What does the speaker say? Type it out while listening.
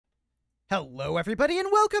Hello everybody and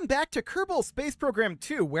welcome back to Kerbal Space Program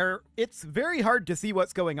 2, where it's very hard to see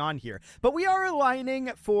what's going on here. But we are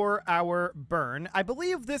aligning for our burn. I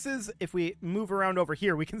believe this is, if we move around over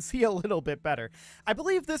here, we can see a little bit better. I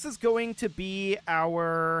believe this is going to be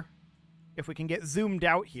our, if we can get zoomed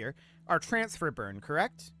out here, our transfer burn,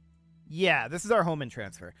 correct? Yeah, this is our home and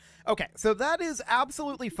transfer. Okay, so that is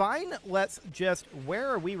absolutely fine. Let's just, where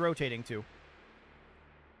are we rotating to?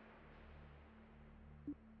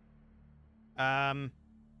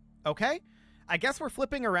 Okay. I guess we're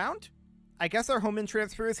flipping around. I guess our home and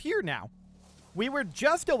transfer is here now. We were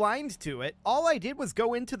just aligned to it. All I did was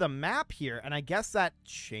go into the map here, and I guess that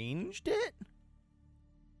changed it?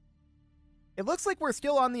 It looks like we're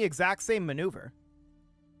still on the exact same maneuver.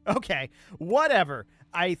 Okay, whatever.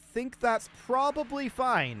 I think that's probably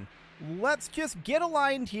fine. Let's just get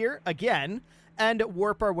aligned here again and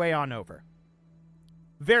warp our way on over.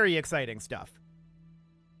 Very exciting stuff.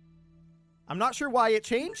 I'm not sure why it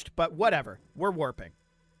changed, but whatever. We're warping.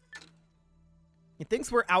 It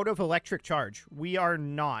thinks we're out of electric charge. We are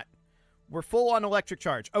not. We're full on electric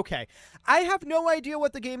charge. Okay. I have no idea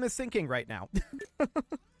what the game is thinking right now.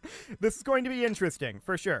 This is going to be interesting,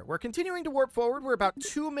 for sure. We're continuing to warp forward. We're about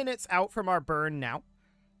 2 minutes out from our burn now.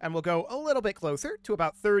 And we'll go a little bit closer to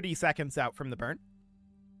about 30 seconds out from the burn.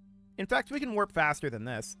 In fact, we can warp faster than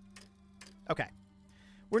this. Okay.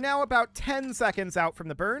 We're now about 10 seconds out from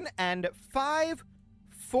the burn, and 5,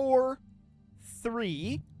 4,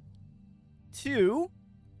 3, 2,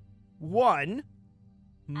 1,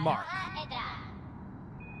 mark.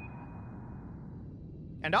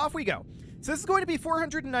 And off we go. So this is going to be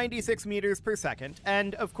 496 meters per second,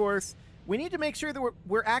 and of course, we need to make sure that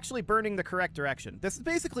we're actually burning the correct direction. This is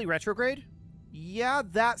basically retrograde. Yeah,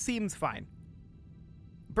 that seems fine.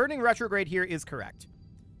 Burning retrograde here is correct.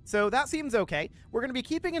 So that seems okay. We're going to be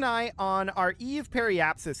keeping an eye on our Eve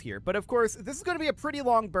periapsis here, but of course, this is going to be a pretty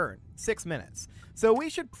long burn, 6 minutes. So we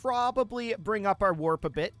should probably bring up our warp a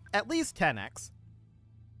bit, at least 10x.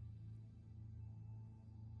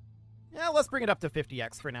 Yeah, let's bring it up to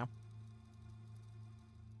 50x for now.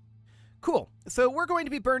 Cool. So we're going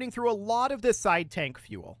to be burning through a lot of this side tank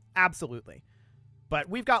fuel. Absolutely. But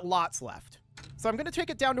we've got lots left. So I'm going to take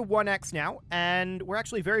it down to 1x now, and we're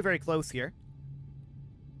actually very, very close here.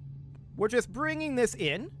 We're just bringing this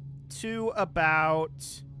in to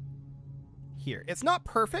about here. It's not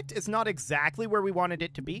perfect. It's not exactly where we wanted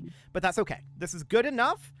it to be, but that's okay. This is good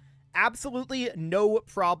enough. Absolutely no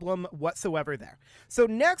problem whatsoever there. So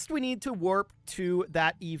next we need to warp to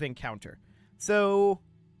that Eve encounter. So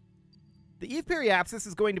the Eve periapsis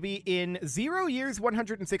is going to be in 0 years,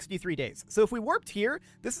 163 days. So if we warped here,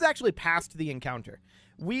 this is actually past the encounter.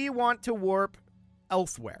 We want to warp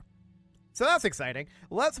elsewhere. So that's exciting.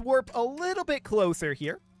 Let's warp a little bit closer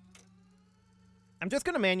here. I'm just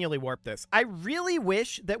going to manually warp this. I really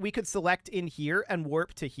wish that we could select in here and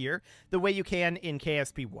warp to here the way you can in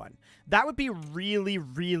KSP1. That would be really,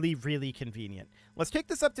 really, really convenient. Let's take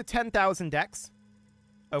this up to 10,000x.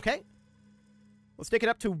 Okay. Let's take it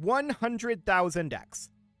up to 100,000x.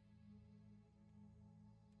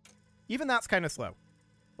 Even that's kind of slow.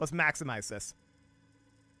 Let's maximize this.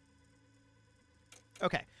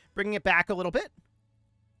 Okay. Bringing it back a little bit.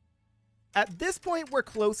 At this point, we're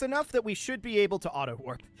close enough that we should be able to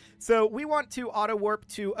auto-warp. So we want to auto-warp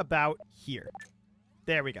to about here.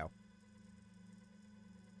 There we go.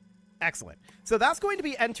 Excellent. So that's going to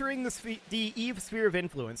be entering the Eve Sphere of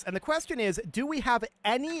Influence. And the question is, do we have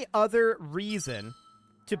any other reason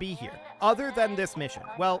to be here other than this mission?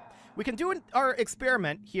 Well, we can do our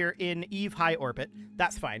experiment here in Eve High Orbit.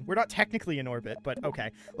 That's fine. We're not technically in orbit, but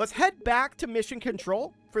okay. Let's head back to mission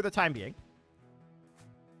control for the time being.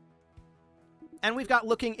 And we've got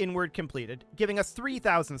looking inward completed, giving us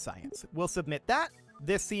 3,000 science. We'll submit that.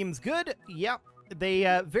 This seems good. Yep.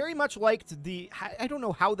 They very much liked the... I don't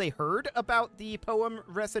know how they heard about the poem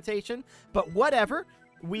recitation, but whatever.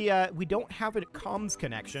 We don't have a comms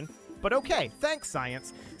connection. But okay, thanks,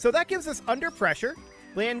 science. So that gives us under pressure.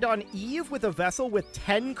 Land on Eve with a vessel with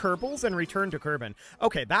 10 Kerbals and return to Kerbin.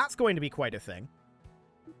 Okay, that's going to be quite a thing.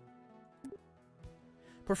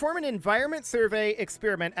 Perform an environment survey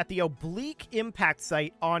experiment at the oblique impact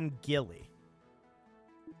site on Gilly.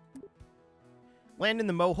 Land in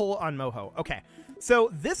the Mohole on Moho. Okay, so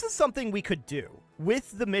this is something we could do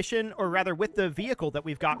with the mission, or rather with the vehicle that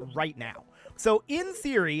we've got right now. So in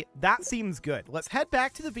theory, that seems good. Let's head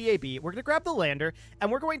back to the VAB. We're going to grab the lander,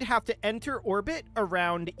 and we're going to have to enter orbit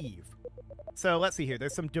around Eve. So let's see here.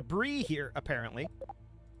 There's some debris here, apparently.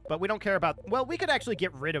 But we don't care about... Well, we could actually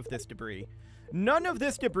get rid of this debris. None of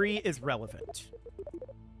this debris is relevant.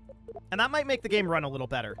 And that might make the game run a little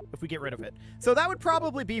better if we get rid of it. So that would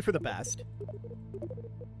probably be for the best.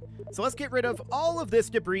 So let's get rid of all of this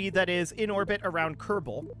debris that is in orbit around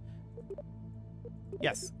Kerbal.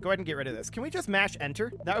 Yes, go ahead and get rid of this. Can we just mash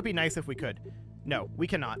enter? That would be nice if we could. No, we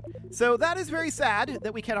cannot. So that is very sad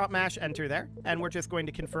that we cannot mash enter there. And we're just going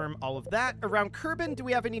to confirm all of that. Around Kerbin, do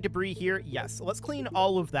we have any debris here? Yes. Let's clean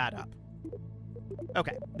all of that up.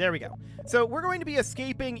 Okay, there we go. So we're going to be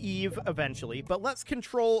escaping Eve eventually, but let's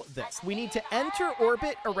control this. We need to enter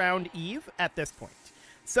orbit around Eve at this point.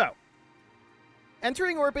 So,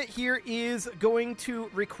 entering orbit here is going to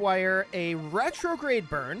require a retrograde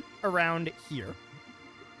burn around here.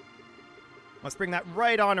 Let's bring that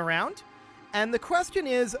right on around. And the question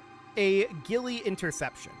is a Gilly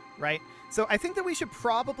interception, right? So I think that we should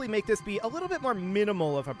probably make this be a little bit more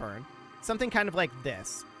minimal of a burn. Something kind of like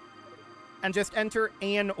this. And just enter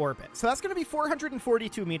an orbit. So that's going to be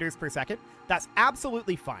 442 meters per second. That's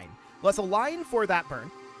absolutely fine. Let's align for that burn.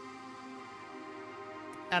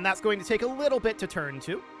 And that's going to take a little bit to turn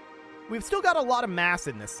to. We've still got a lot of mass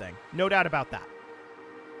in this thing. No doubt about that.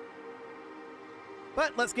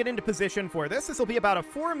 But let's get into position for this. This will be about a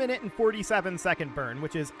 4-minute and 47-second burn,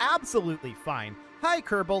 which is absolutely fine. Hi,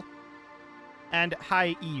 Kerbal. And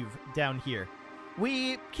hi, Eve, down here.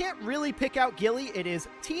 We can't really pick out Gilly. It is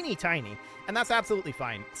teeny tiny, and that's absolutely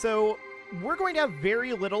fine. So we're going to have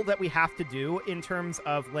very little that we have to do in terms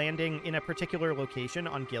of landing in a particular location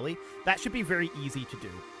on Gilly. That should be very easy to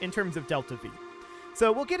do in terms of Delta V.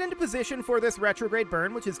 So we'll get into position for this retrograde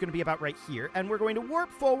burn, which is going to be about right here, and we're going to warp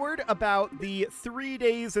forward about the 3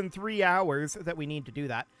 days and 3 hours that we need to do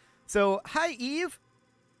that. So, hi, Eve.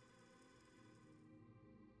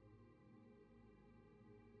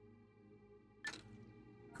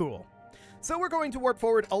 Cool. So we're going to warp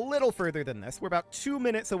forward a little further than this. We're about 2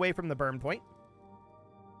 minutes away from the burn point.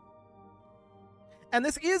 And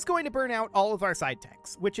this is going to burn out all of our side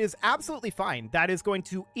tanks, which is absolutely fine. That is going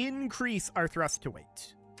to increase our thrust to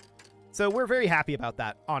weight. So we're very happy about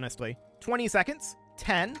that, honestly. 20 seconds,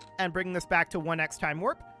 10, and bringing this back to 1x time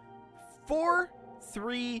warp. 4,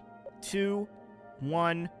 3, 2,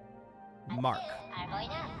 1, mark.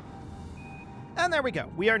 And there we go.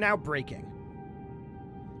 We are now braking.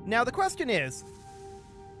 Now, the question is,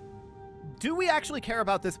 do we actually care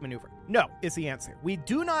about this maneuver? No, is the answer. We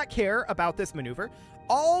do not care about this maneuver.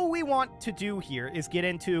 All we want to do here is get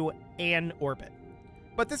into an orbit.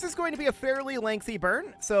 But this is going to be a fairly lengthy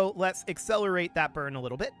burn, so let's accelerate that burn a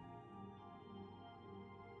little bit.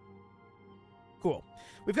 Cool.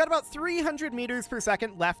 We've got about 300 meters per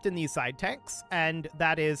second left in these side tanks, and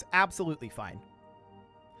that is absolutely fine.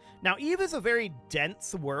 Now, Eve is a very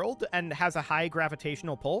dense world and has a high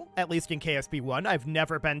gravitational pull, at least in KSP1. I've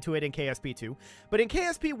never been to it in KSP2. But in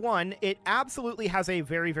KSP1, it absolutely has a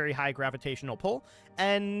very, very high gravitational pull,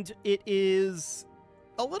 and it is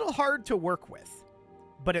a little hard to work with.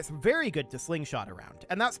 But it's very good to slingshot around,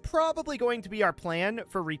 and that's probably going to be our plan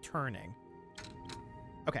for returning.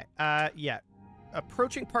 Okay, yeah.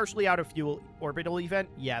 Approaching partially out of fuel orbital event?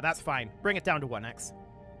 Yeah, that's fine. Bring it down to 1x.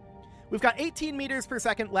 We've got 18 meters per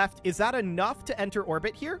second left. Is that enough to enter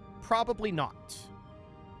orbit here? Probably not,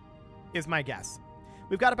 is my guess.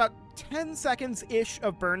 We've got about 10 seconds-ish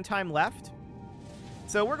of burn time left.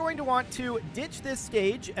 So we're going to want to ditch this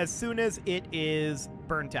stage as soon as it is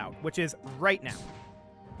burnt out, which is right now.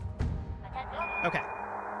 Okay.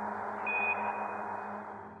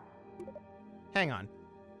 Hang on.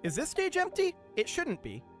 Is this stage empty? It shouldn't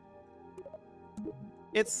be.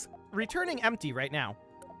 It's returning empty right now.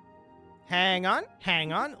 Hang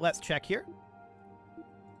on. Let's check here.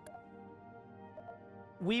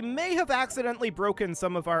 We may have accidentally broken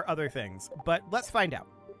some of our other things, but let's find out.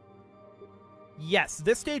 Yes,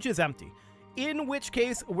 this stage is empty, in which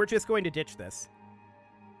case we're just going to ditch this.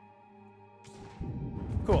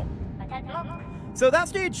 Cool. So that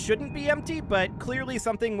stage shouldn't be empty, but clearly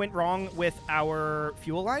something went wrong with our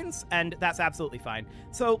fuel lines, and that's absolutely fine.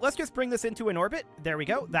 So let's just bring this into an orbit. There we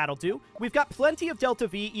go. That'll do. We've got plenty of Delta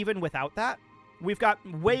V even without that. We've got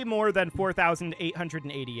way more than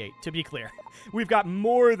 4,888, to be clear. We've got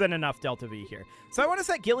more than enough Delta V here. So I want to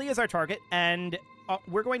set Gilly as our target, and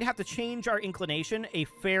we're going to have to change our inclination a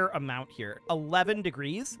fair amount here. 11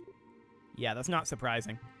 degrees? Yeah, that's not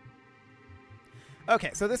surprising.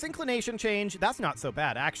 Okay, so this inclination change, that's not so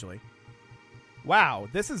bad, actually. Wow,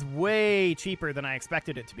 this is way cheaper than I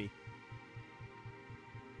expected it to be.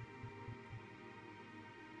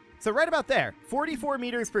 So right about there, 44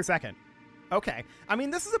 meters per second. Okay, I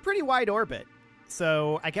mean, this is a pretty wide orbit,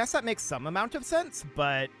 so I guess that makes some amount of sense,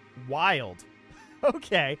 but wild.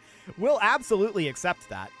 Okay, we'll absolutely accept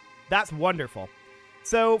that. That's wonderful.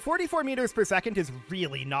 So 44 meters per second is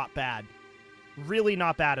really not bad. Really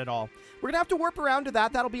not bad at all. We're going to have to warp around to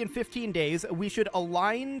that. That'll be in 15 days. We should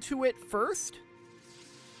align to it first.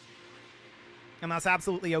 And that's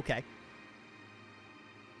absolutely okay.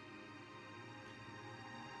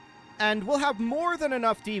 And we'll have more than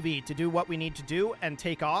enough DV to do what we need to do and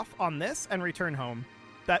take off on this and return home.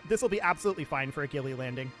 This will be absolutely fine for a ghillie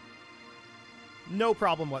landing. No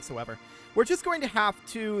problem whatsoever. We're just going to have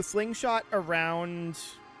to slingshot around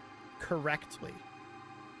correctly.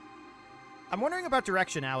 I'm wondering about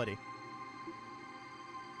directionality.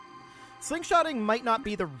 Slingshotting might not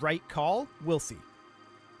be the right call. We'll see.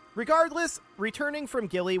 Regardless, returning from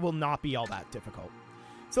ghillie will not be all that difficult.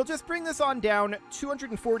 So just bring this on down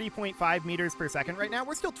 240.5 meters per second right now.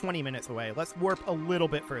 We're still 20 minutes away. Let's warp a little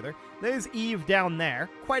bit further. There's Eve down there.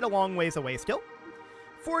 Quite a long ways away still.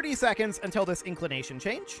 40 seconds until this inclination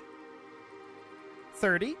change.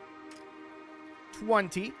 30.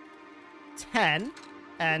 20. 10.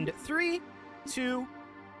 And 3, 2,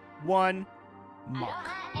 1. Mark.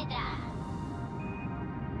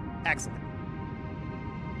 Excellent.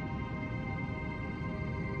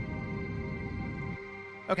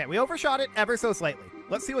 Okay, we overshot it ever so slightly.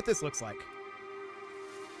 Let's see what this looks like.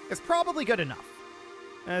 It's probably good enough.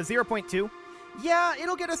 0.2. Yeah,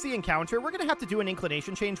 it'll get us the encounter. We're going to have to do an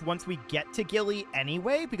inclination change once we get to ghillie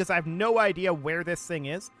anyway, because I have no idea where this thing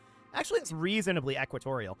is. Actually, it's reasonably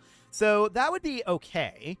equatorial. So that would be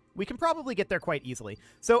okay. We can probably get there quite easily.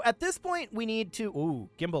 So at this point, we need to... Ooh,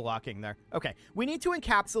 gimbal locking there. Okay, we need to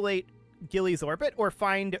encapsulate ghillie's orbit or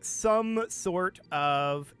find some sort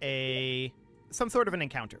of an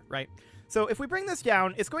encounter, right? So if we bring this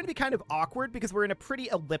down, it's going to be kind of awkward because we're in a pretty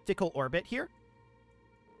elliptical orbit here.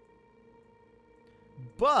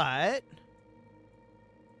 But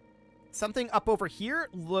something up over here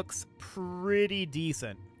looks pretty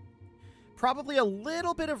decent. Probably a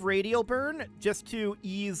little bit of radial burn just to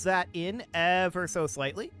ease that in ever so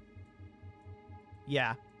slightly.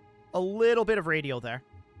 Yeah, a little bit of radial there.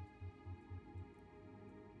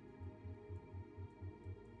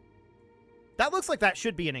 That looks like that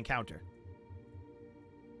should be an encounter.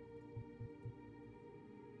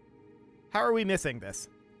 How are we missing this?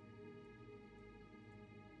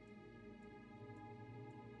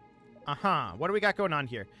 What do we got going on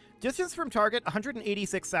here? Distance from target,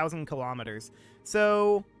 186,000 kilometers.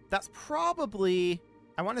 So that's probably...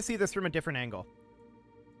 I want to see this from a different angle.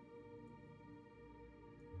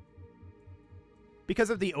 Because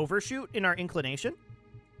of the overshoot in our inclination?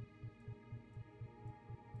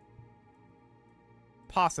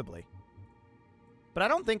 Possibly. But I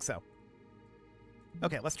don't think so.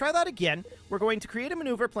 Okay, let's try that again. We're going to create a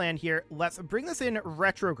maneuver plan here. Let's bring this in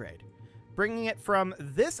retrograde. Bringing it from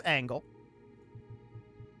this angle.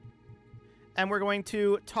 And we're going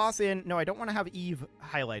to toss in... No, I don't want to have Eve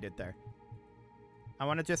highlighted there. I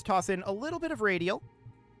want to just toss in a little bit of radial.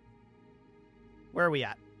 Where are we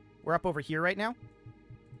at? We're up over here right now?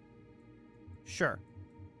 Sure.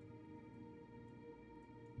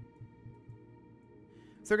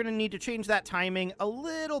 So we're going to need to change that timing a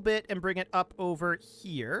little bit and bring it up over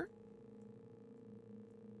here.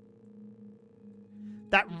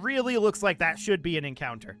 That really looks like that should be an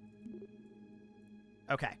encounter.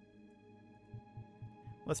 Okay.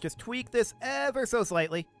 Let's just tweak this ever so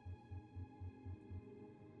slightly.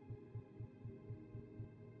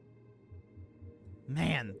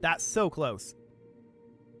 Man, that's so close.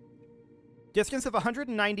 Distance of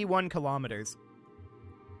 191 kilometers.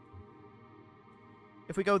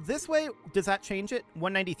 If we go this way, does that change it?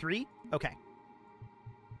 193? Okay.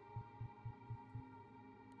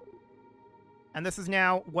 And this is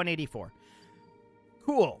now 184.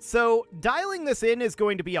 Cool. So dialing this in is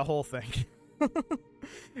going to be a whole thing.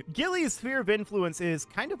 Ghillie's sphere of influence is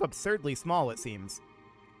kind of absurdly small, it seems.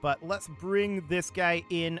 But let's bring this guy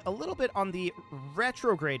in a little bit on the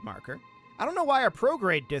retrograde marker. I don't know why our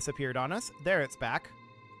prograde disappeared on us. There, it's back.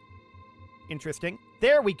 Interesting.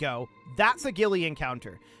 There we go. That's a ghillie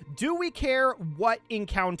encounter. Do we care what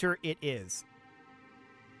encounter it is?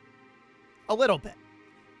 A little bit.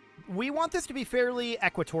 We want this to be fairly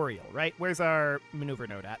equatorial, right? Where's our maneuver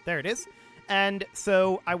node at? There it is. And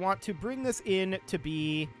so I want to bring this in to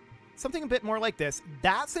be something a bit more like this.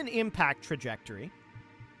 That's an impact trajectory.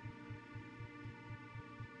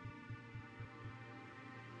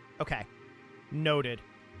 Okay. Noted.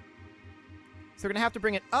 So we're going to have to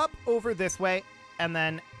bring it up over this way and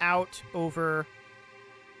then out over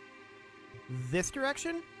this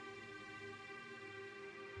direction.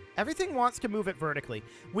 Everything wants to move it vertically.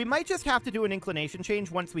 We might just have to do an inclination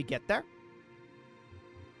change once we get there.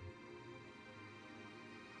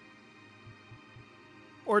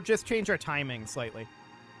 or just change our timing slightly.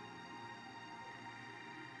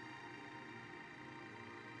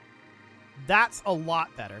 That's a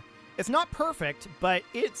lot better. It's not perfect, but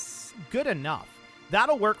it's good enough.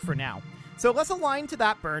 That'll work for now. So let's align to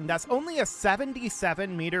that burn. That's only a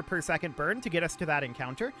 77 meter per second burn to get us to that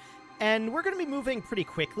encounter. And we're going to be moving pretty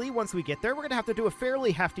quickly once we get there. We're going to have to do a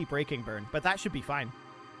fairly hefty braking burn, but that should be fine.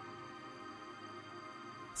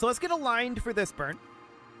 So let's get aligned for this burn.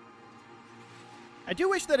 I do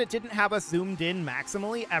wish that it didn't have us zoomed in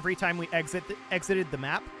maximally every time we exited the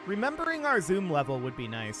map. Remembering our zoom level would be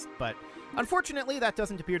nice, but unfortunately that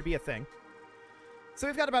doesn't appear to be a thing. So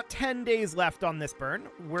we've got about 10 days left on this burn.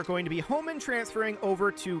 We're going to be home and transferring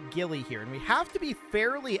over to Gilly here, and we have to be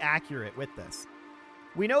fairly accurate with this.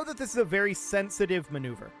 We know that this is a very sensitive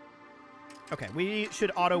maneuver. Okay, we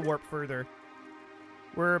should auto-warp further.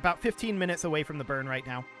 We're about 15 minutes away from the burn right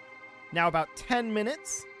now. Now about 10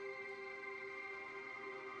 minutes.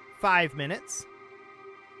 5 minutes.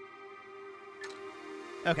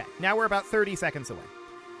 Okay, now we're about 30 seconds away.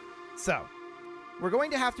 So, we're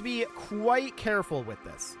going to have to be quite careful with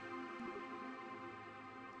this.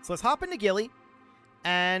 So let's hop into Gilly,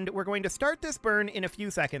 and we're going to start this burn in a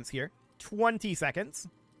few seconds here. 20 seconds.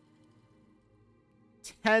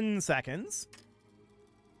 10 seconds.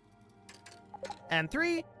 And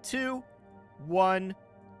 3, 2, 1,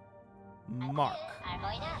 mark.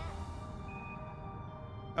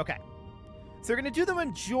 Okay. So we're going to do the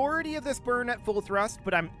majority of this burn at full thrust,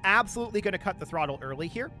 but I'm absolutely going to cut the throttle early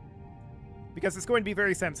here, because it's going to be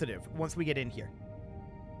very sensitive once we get in here.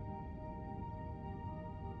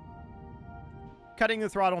 Cutting the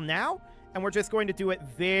throttle now, and we're just going to do it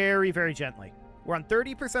very, very gently. We're on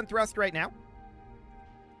 30% thrust right now.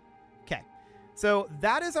 Okay, so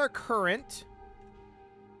that is our current.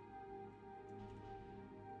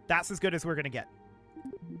 That's as good as we're going to get.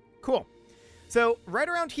 Cool. So right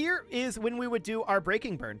around here is when we would do our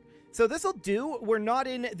braking burn. So this'll do. We're not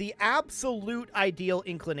in the absolute ideal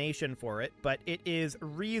inclination for it, but it is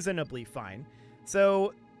reasonably fine.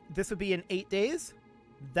 So this would be in 8 days.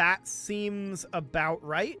 That seems about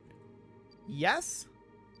right. Yes.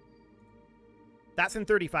 That's in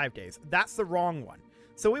 35 days. That's the wrong one.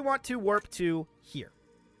 So we want to warp to here.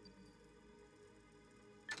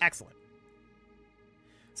 Excellent.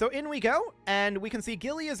 So in we go, and we can see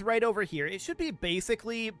Gilly is right over here. It should be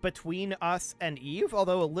basically between us and Eve,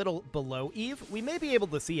 although a little below Eve. We may be able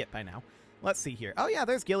to see it by now. Let's see here. Oh yeah,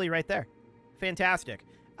 there's Gilly right there. Fantastic.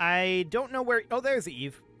 I don't know where... Oh, there's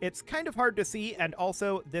Eve. It's kind of hard to see, and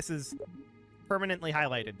also this is permanently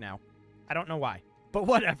highlighted now. I don't know why, but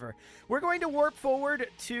whatever. We're going to warp forward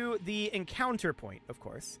to the encounter point, of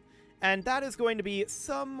course, and that is going to be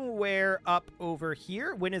somewhere up over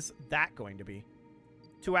here. When is that going to be?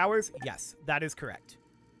 2 hours? Yes, that is correct.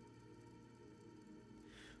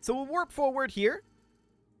 So we'll warp forward here,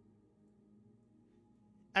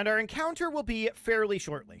 and our encounter will be fairly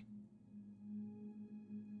shortly.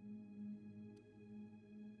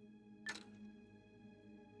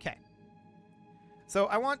 Okay. So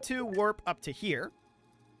I want to warp up to here.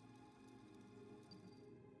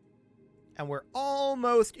 And we're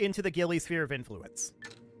almost into the Gilly sphere of influence.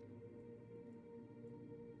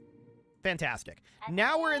 Fantastic.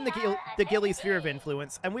 Now we're in the Gilly sphere of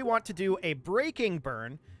influence, and we want to do a braking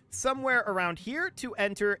burn somewhere around here to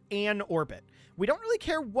enter an orbit. We don't really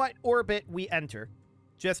care what orbit we enter,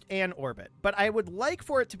 just an orbit. But I would like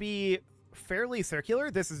for it to be fairly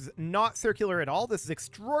circular. This is not circular at all. This is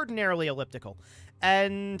extraordinarily elliptical.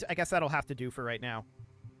 And I guess that'll have to do for right now.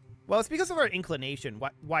 Well, it's because of our inclination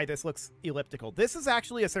why this looks elliptical. This is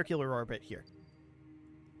actually a circular orbit here.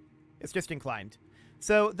 It's just inclined.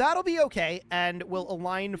 So that'll be okay, and we'll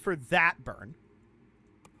align for that burn.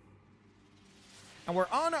 And we're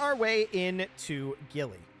on our way into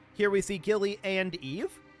Gilly. Here we see Gilly and Eve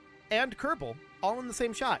and Kerbal all in the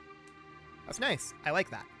same shot. That's nice. I like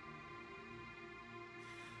that.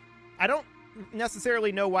 I don't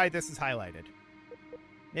necessarily know why this is highlighted.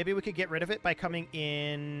 Maybe we could get rid of it by coming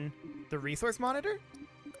in the resource monitor?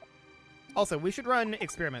 Also, we should run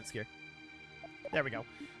experiments here. There we go.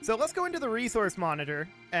 So let's go into the resource monitor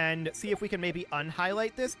and see if we can maybe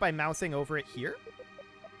unhighlight this by mousing over it here.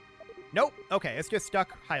 Nope. Okay, it's just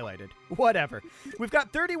stuck highlighted. Whatever. We've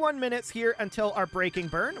got 31 minutes here until our braking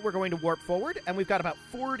burn. We're going to warp forward, and we've got about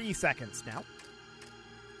 40 seconds now.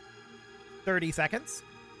 30 seconds.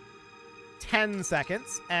 10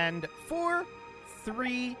 seconds. And 4,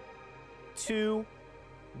 3, 2,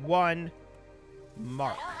 1,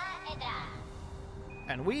 mark.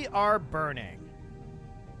 And we are burning.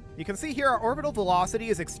 You can see here our orbital velocity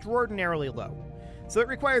is extraordinarily low, so it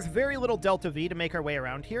requires very little delta V to make our way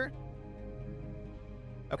around here.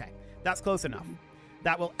 Okay, that's close enough.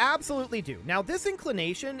 That will absolutely do. Now, this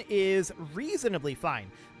inclination is reasonably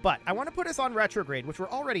fine, but I want to put us on retrograde, which we're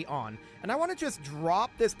already on, and I want to just drop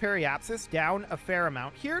this periapsis down a fair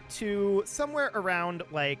amount here to somewhere around,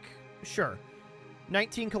 like, sure,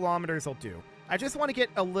 19 kilometers will do. I just want to get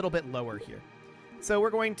a little bit lower here. So we're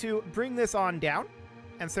going to bring this on down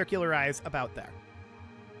and circularize about there.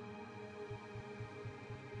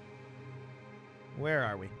 Where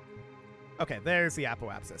are we? Okay, there's the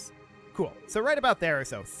apoapsis. Cool. So right about there or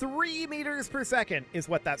so. 3 meters per second is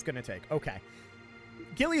what that's going to take. Okay.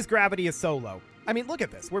 Gilly's gravity is so low. I mean, look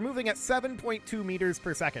at this. We're moving at 7.2 meters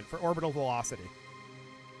per second for orbital velocity.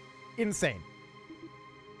 Insane.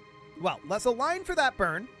 Well, let's align for that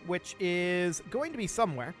burn, which is going to be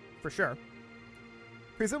somewhere, for sure.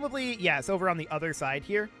 Presumably, yeah, it's over on the other side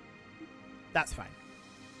here. That's fine.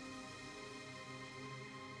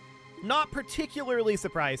 Not particularly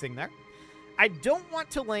surprising there. I don't want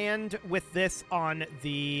to land with this on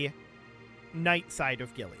the night side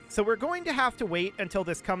of Gilly. So we're going to have to wait until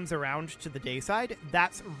this comes around to the day side.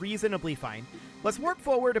 That's reasonably fine. Let's warp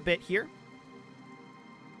forward a bit here.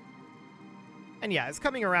 And yeah, it's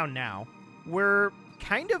coming around now. We're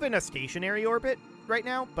kind of in a stationary orbit right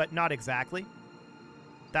now, but not exactly.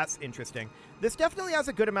 That's interesting. This definitely has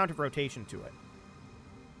a good amount of rotation to it.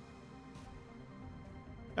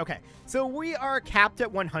 Okay, so we are capped at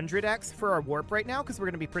 100x for our warp right now because we're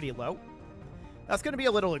going to be pretty low. That's going to be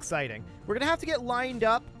a little exciting. We're going to have to get lined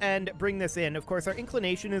up and bring this in. Of course, our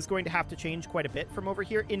inclination is going to have to change quite a bit from over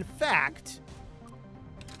here. In fact,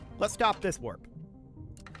 let's stop this warp.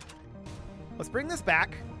 Let's bring this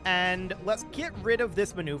back, and let's get rid of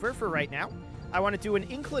this maneuver for right now. I want to do an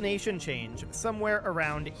inclination change somewhere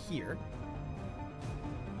around here.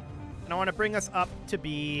 And I want to bring us up to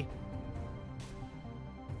be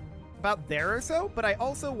about there or so, but I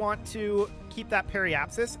also want to keep that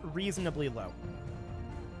periapsis reasonably low.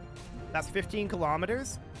 That's 15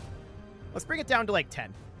 kilometers. Let's bring it down to like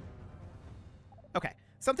 10. Okay,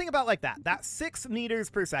 something about like that. That's 6 meters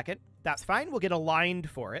per second. That's fine. We'll get aligned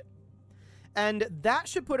for it. And that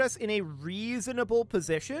should put us in a reasonable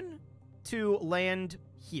position to land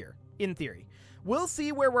here, in theory. We'll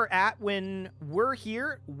see where we're at when we're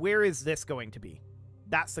here. Where is this going to be?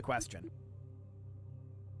 That's the question.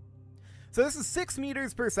 So this is 6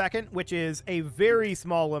 meters per second, which is a very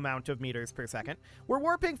small amount of meters per second. We're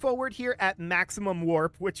warping forward here at maximum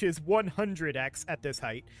warp, which is 100x at this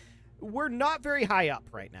height. We're not very high up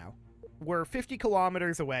right now. We're 50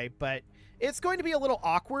 kilometers away, but it's going to be a little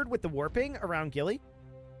awkward with the warping around Gilly,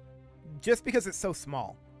 just because it's so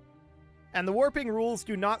small. And the warping rules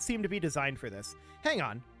do not seem to be designed for this. Hang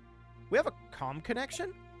on. We have a comm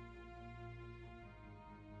connection?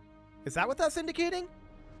 Is that what that's indicating?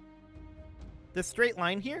 This straight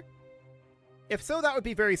line here? If so, that would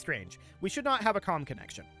be very strange. We should not have a comm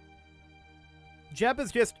connection. Jeb is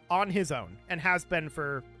just on his own, and has been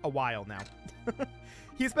for a while now.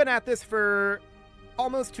 He's been at this for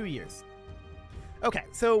almost 2 years. Okay,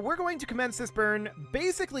 so we're going to commence this burn.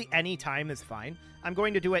 Basically any time is fine. I'm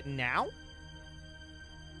going to do it now.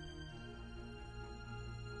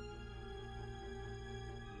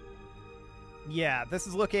 Yeah, this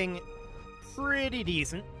is looking pretty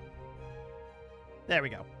decent. There we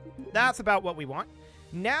go. That's about what we want.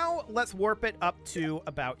 Now, let's warp it up to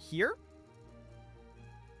about here.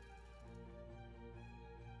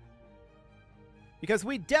 Because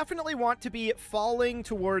we definitely want to be falling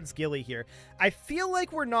towards Gilly here. I feel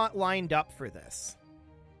like we're not lined up for this.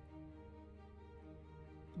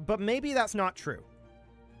 But maybe that's not true.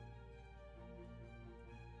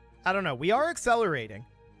 I don't know. We are accelerating.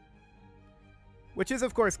 Which is,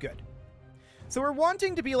 of course, good. So we're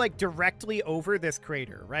wanting to be, like, directly over this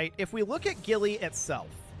crater, right? If we look at Gilly itself,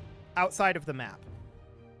 outside of the map,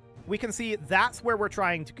 we can see that's where we're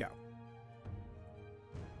trying to go.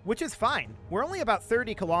 Which is fine. We're only about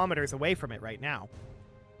 30 kilometers away from it right now.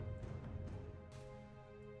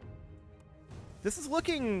 This is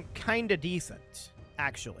looking kinda decent,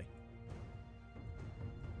 actually.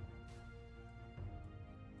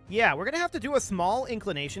 Yeah, we're gonna have to do a small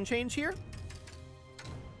inclination change here.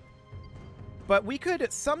 But we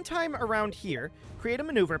could, sometime around here, create a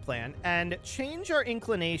maneuver plan and change our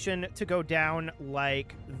inclination to go down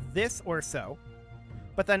like this or so.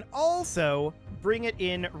 But then also bring it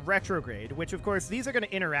in retrograde, which, of course, these are going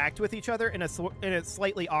to interact with each other in a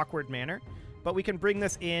slightly awkward manner. But we can bring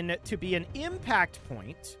this in to be an impact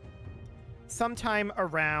point sometime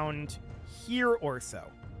around here or so.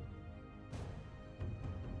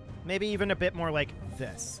 Maybe even a bit more like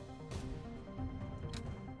this.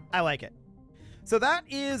 I like it. So that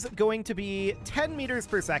is going to be 10 meters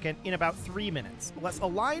per second in about 3 minutes. Let's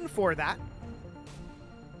align for that.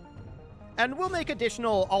 And we'll make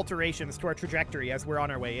additional alterations to our trajectory as we're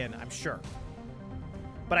on our way in, I'm sure.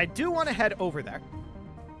 But I do want to head over there.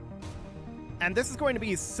 And this is going to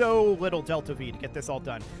be so little delta V to get this all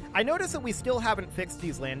done. I notice that we still haven't fixed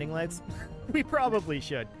these landing legs. We probably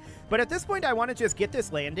should. But at this point, I want to just get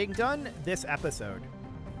this landing done this episode.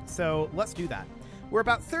 So let's do that. We're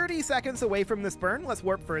about 30 seconds away from this burn. Let's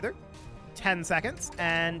warp further. 10 seconds.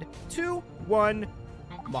 And 2, 1,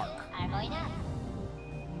 mark.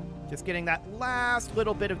 Just getting that last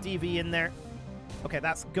little bit of DV in there. Okay,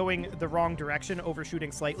 that's going the wrong direction,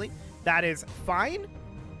 overshooting slightly. That is fine.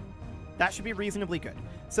 That should be reasonably good.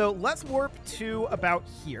 So let's warp to about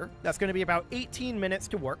here. That's going to be about 18 minutes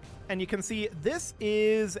to warp. And you can see this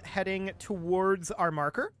is heading towards our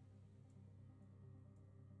marker.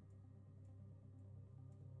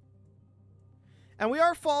 And we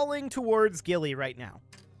are falling towards Gilly right now.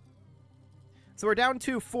 So we're down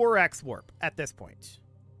to 4x warp at this point.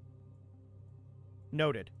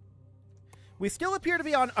 Noted. We still appear to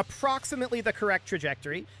be on approximately the correct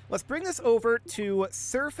trajectory. Let's bring this over to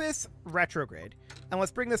surface retrograde. And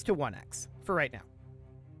let's bring this to 1x for right now.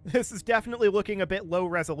 This is definitely looking a bit low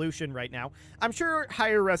resolution right now. I'm sure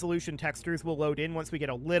higher resolution textures will load in once we get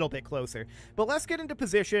a little bit closer. But let's get into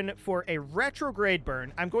position for a retrograde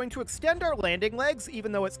burn. I'm going to extend our landing legs,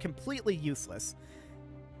 even though it's completely useless.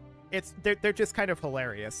 They're just kind of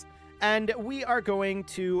hilarious. And we are going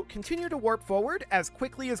to continue to warp forward as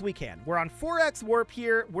quickly as we can. We're on 4x warp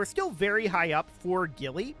here. We're still very high up for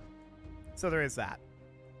Gilly. So there is that.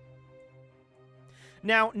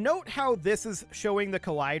 Now, note how this is showing the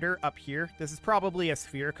collider up here. This is probably a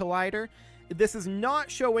sphere collider. This is not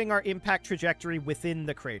showing our impact trajectory within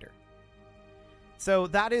the crater. So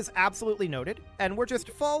that is absolutely noted. And we're just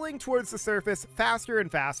falling towards the surface faster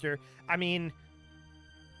and faster. I mean,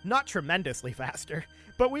 not tremendously faster,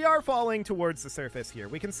 but we are falling towards the surface here.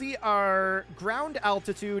 We can see our ground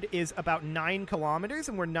altitude is about 9 kilometers,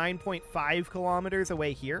 and we're 9.5 kilometers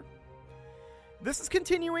away here. This is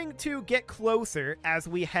continuing to get closer as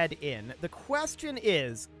we head in. The question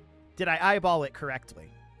is, did I eyeball it correctly?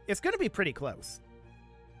 It's going to be pretty close.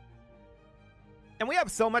 And we have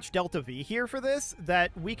so much delta V here for this that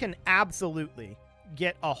we can absolutely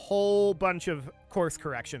get a whole bunch of course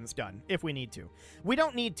corrections done if we need to. We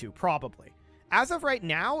don't need to, probably. As of right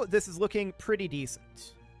now, this is looking pretty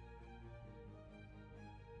decent.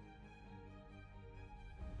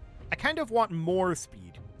 I kind of want more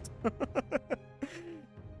speed.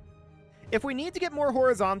 If we need to get more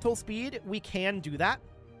horizontal speed, we can do that.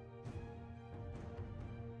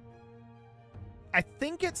 I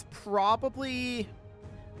think it's probably...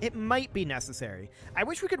 It might be necessary. I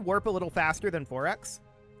wish we could warp a little faster than 4x.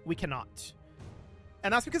 We cannot.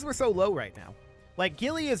 And that's because we're so low right now. Like,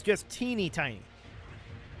 Gilly is just teeny tiny.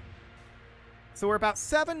 So we're about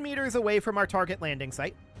 7 meters away from our target landing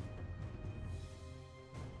site.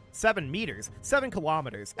 7 meters, 7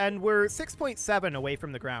 kilometers, and we're 6.7 away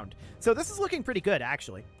from the ground. So this is looking pretty good,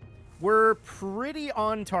 actually. We're pretty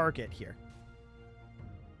on target here.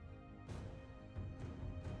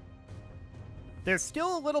 There's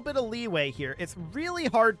still a little bit of leeway here. It's really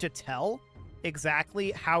hard to tell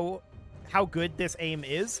exactly how good this aim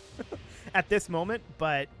is at this moment,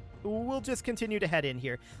 but we'll just continue to head in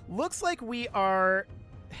here. Looks like we are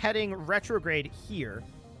heading retrograde here.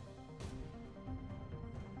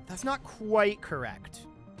 That's not quite correct.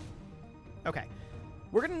 Okay.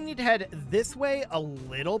 We're going to need to head this way a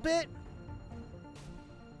little bit.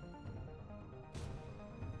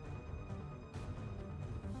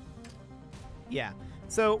 Yeah.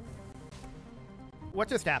 So, what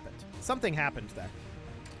just happened? Something happened there.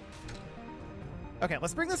 Okay,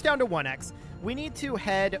 let's bring this down to 1x. We need to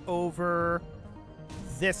head over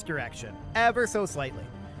this direction, ever so slightly.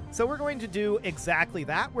 So we're going to do exactly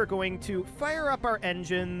that. We're going to fire up our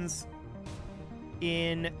engines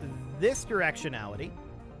in this directionality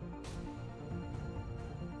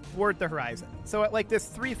toward the horizon. So at like this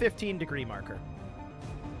 315 degree marker,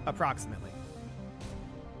 approximately.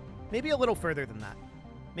 Maybe a little further than that.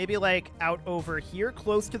 Maybe like out over here,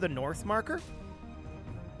 close to the north marker.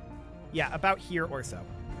 Yeah, about here or so.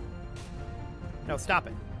 No, stop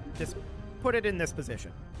it. Just put it in this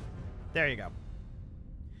position. There you go.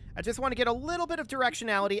 I just want to get a little bit of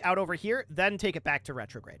directionality out over here, then take it back to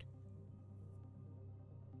retrograde.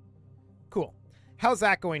 Cool. How's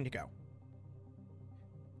that going to go?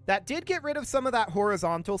 That did get rid of some of that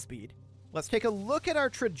horizontal speed. Let's take a look at our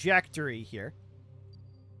trajectory here.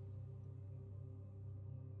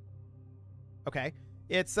 Okay.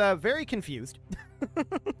 It's very confused.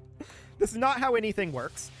 This is not how anything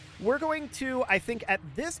works. We're going to, I think at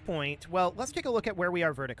this point, well, let's take a look at where we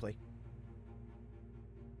are vertically.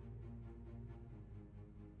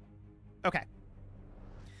 Okay.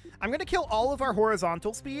 I'm going to kill all of our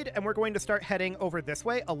horizontal speed, and we're going to start heading over this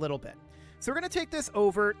way a little bit. So we're going to take this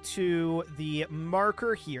over to the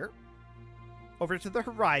marker here, over to the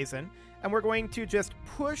horizon, and we're going to just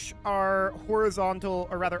push our horizontal,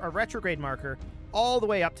 or rather our retrograde marker, all the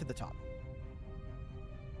way up to the top.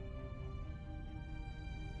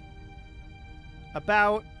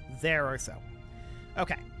 About there or so.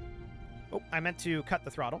 Okay. Oh, I meant to cut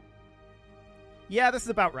the throttle. Yeah, this is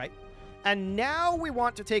about right. And now we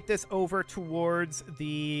want to take this over towards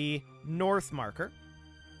the north marker,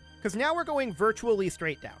 because now we're going virtually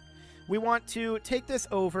straight down. We want to take this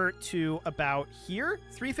over to about here.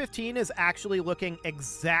 315 is actually looking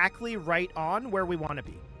exactly right on where we want to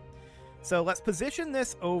be. So let's position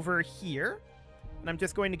this over here. And I'm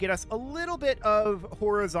just going to get us a little bit of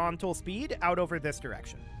horizontal speed out over this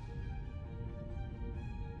direction.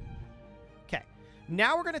 Okay.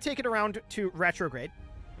 Now we're going to take it around to retrograde,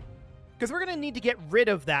 because we're going to need to get rid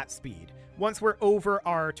of that speed once we're over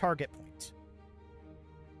our target point.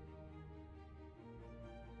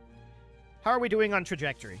 How are we doing on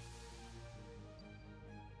trajectory?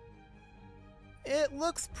 It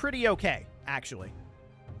looks pretty okay, actually.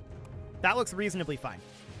 That looks reasonably fine.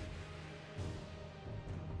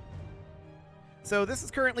 So this is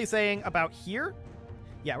currently saying about here.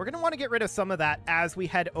 Yeah, we're going to want to get rid of some of that as we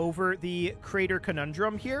head over the crater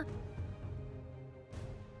conundrum here.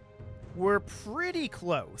 We're pretty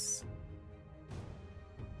close.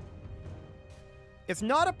 It's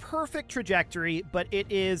not a perfect trajectory, but it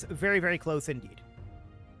is very, very close indeed.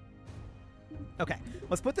 Okay,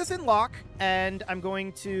 let's put this in lock, and I'm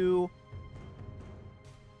going to...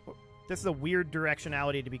 Oh, this is a weird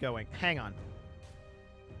directionality to be going. Hang on.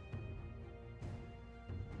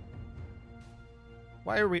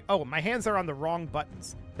 Why are we... Oh, my hands are on the wrong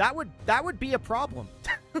buttons. That would be a problem.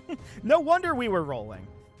 No wonder we were rolling.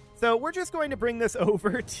 So we're just going to bring this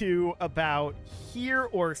over to about here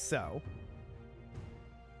or so.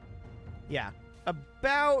 Yeah,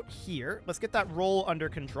 about here. Let's get that roll under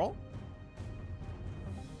control.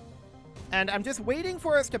 And I'm just waiting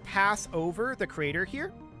for us to pass over the crater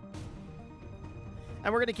here.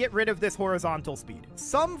 And we're going to get rid of this horizontal speed.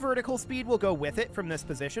 Some vertical speed will go with it from this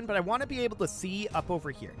position, but I want to be able to see up over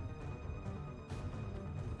here.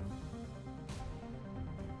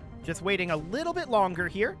 Just waiting a little bit longer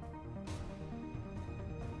here.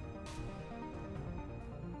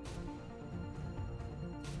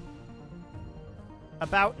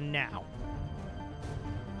 About now.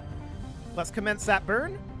 Let's commence that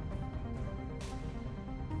burn.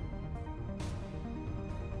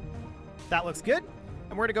 That looks good.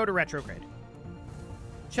 And we're going to go to retrograde.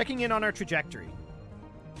 Checking in on our trajectory.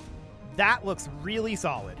 That looks really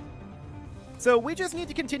solid. So we just need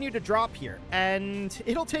to continue to drop here, and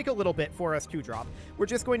it'll take a little bit for us to drop. We're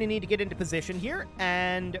just going to need to get into position here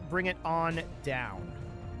and bring it on down.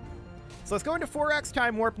 So let's go into 4x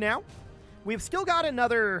time warp now. We've still got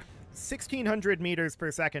another 1,600 meters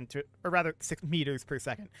per second, to, or rather 6 meters per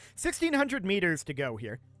second. 1,600 meters to go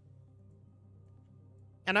here.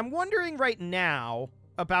 And I'm wondering right now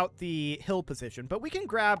about the hill position, but we can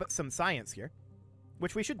grab some science here,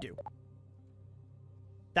 which we should do.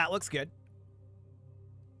 That looks good.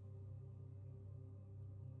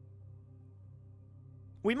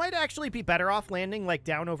 We might actually be better off landing, like,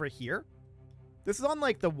 down over here. This is on,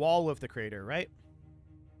 like, the wall of the crater, right?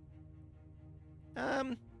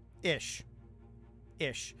 Ish.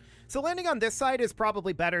 So landing on this side is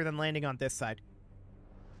probably better than landing on this side.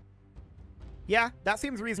 Yeah, that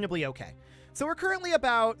seems reasonably okay. So we're currently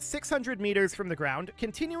about 600 meters from the ground,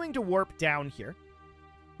 continuing to warp down here.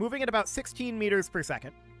 Moving at about 16 meters per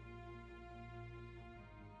second.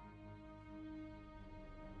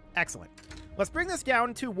 Excellent. Let's bring this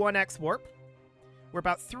down to 1x warp. We're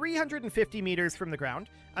about 350 meters from the ground.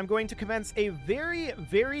 I'm going to commence a very,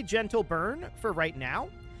 very gentle burn for right now.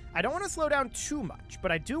 I don't want to slow down too much,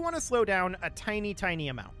 but I do want to slow down a tiny, tiny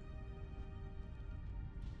amount.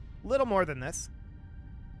 Little more than this.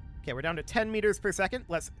 Okay, we're down to 10 meters per second.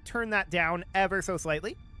 Let's turn that down ever so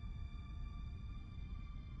slightly.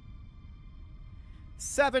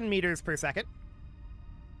 7 meters per second.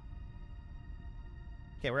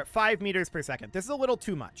 Okay, we're at 5 meters per second. This is a little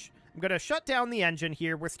too much. I'm going to shut down the engine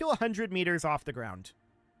here. We're still 100 meters off the ground.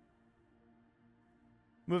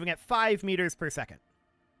 Moving at 5 meters per second.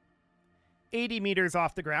 80 meters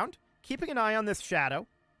off the ground. Keeping an eye on this shadow.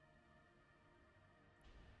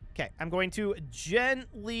 Okay, I'm going to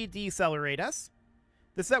gently decelerate us.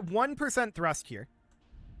 This is at 1% thrust here.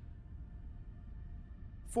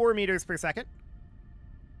 4 meters per second.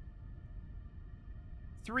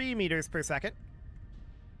 3 meters per second.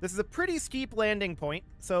 This is a pretty steep landing point,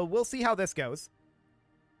 so we'll see how this goes.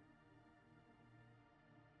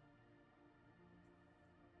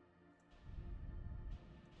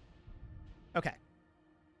 Okay.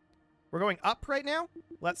 We're going up right now.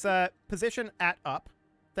 Let's position at up.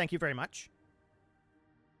 Thank you very much.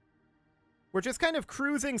 We're just kind of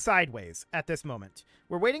cruising sideways at this moment.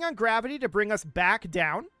 We're waiting on gravity to bring us back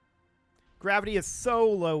down. Gravity is so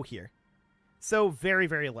low here. So very,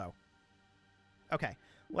 very low. Okay.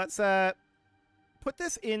 Let's put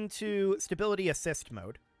this into stability assist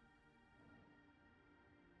mode.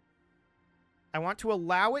 I want to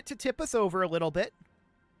allow it to tip us over a little bit.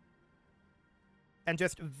 And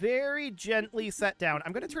just very gently set down.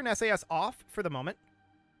 I'm going to turn SAS off for the moment.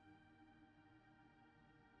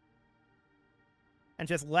 And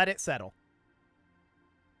just let it settle.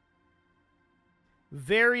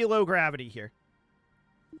 Very low gravity here.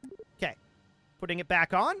 Okay. Putting it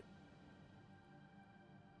back on.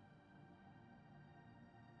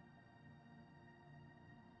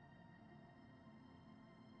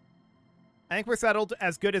 I think we're settled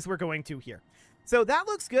as good as we're going to here. So that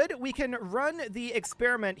looks good. We can run the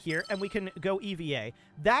experiment here, and we can go EVA.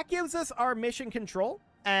 That gives us our mission control,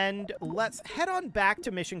 and let's head on back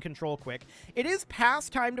to mission control quick. It is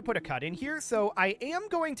past time to put a cut in here, so I am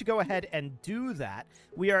going to go ahead and do that.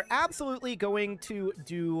 We are absolutely going to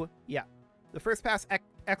do, yeah, the first pass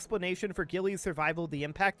explanation for Gilly's survival. The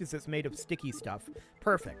impact is it's made of sticky stuff.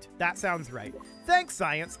 Perfect. That sounds right. Thanks,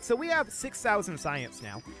 science. So we have 6,000 science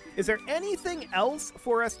now. Is there anything else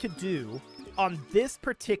for us to do on this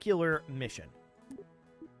particular mission?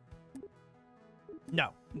 No.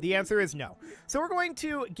 The answer is no. So we're going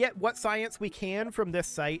to get what science we can from this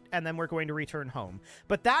site, and then we're going to return home.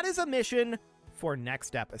 But that is a mission for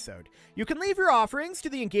next episode. You can leave your offerings to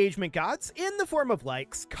the engagement gods in the form of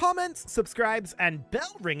likes, comments, subscribes, and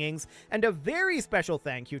bell ringings, and a very special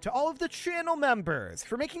thank you to all of the channel members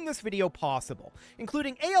for making this video possible,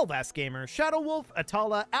 including ALS Gamer, Shadow Wolf,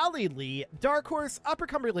 Atala, Ali Lee, Dark Horse, Upper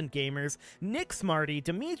Cumberland Gamers, Nick Smarty,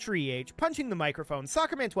 Dimitri H, Punching the Microphone,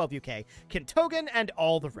 Soccerman12UK, Kentogan, and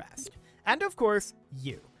all the rest. And of course,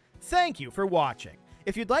 you. Thank you for watching.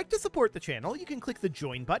 If you'd like to support the channel, you can click the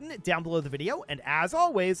join button down below the video, and as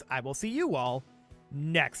always, I will see you all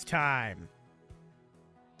next time.